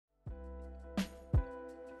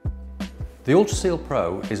The Ultraseal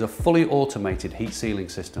Pro is a fully automated heat sealing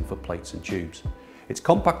system for plates and tubes. Its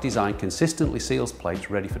compact design consistently seals plates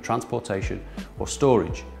ready for transportation or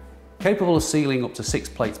storage. Capable of sealing up to 6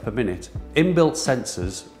 plates per minute, inbuilt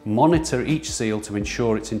sensors monitor each seal to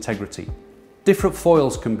ensure its integrity. Different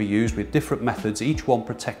foils can be used with different methods, each one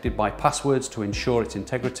protected by passwords to ensure its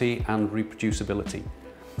integrity and reproducibility.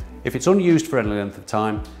 If it's unused for any length of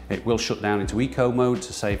time, it will shut down into eco mode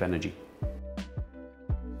to save energy.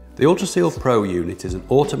 The Ultraseal Pro unit is an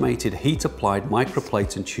automated heat-applied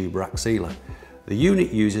microplate and tube rack sealer. The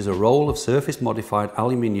unit uses a roll of surface-modified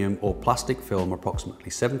aluminium or plastic film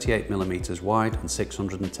approximately 78mm wide and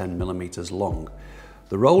 610mm long.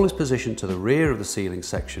 The roll is positioned to the rear of the sealing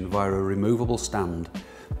section via a removable stand.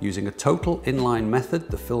 Using a total inline method,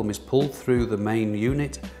 the film is pulled through the main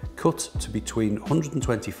unit, cut to between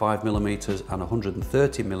 125mm and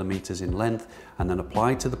 130mm in length, and then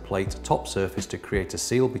applied to the plate top surface to create a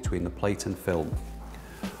seal between the plate and film.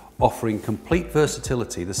 Offering complete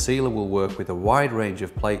versatility, the sealer will work with a wide range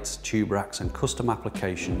of plates, tube racks and custom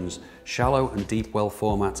applications, shallow and deep well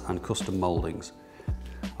formats and custom mouldings.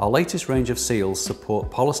 Our latest range of seals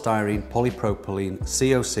support polystyrene, polypropylene,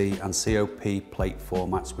 COC and COP plate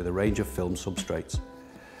formats with a range of film substrates.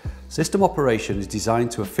 System operation is designed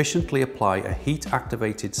to efficiently apply a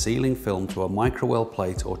heat-activated sealing film to a microwell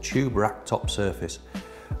plate or tube rack top surface.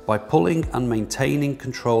 By pulling and maintaining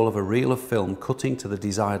control of a reel of film cutting to the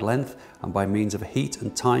desired length, and by means of heat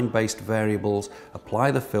and time-based variables,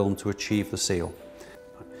 apply the film to achieve the seal.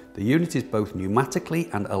 The unit is both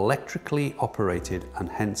pneumatically and electrically operated and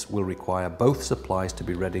hence will require both supplies to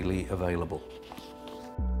be readily available.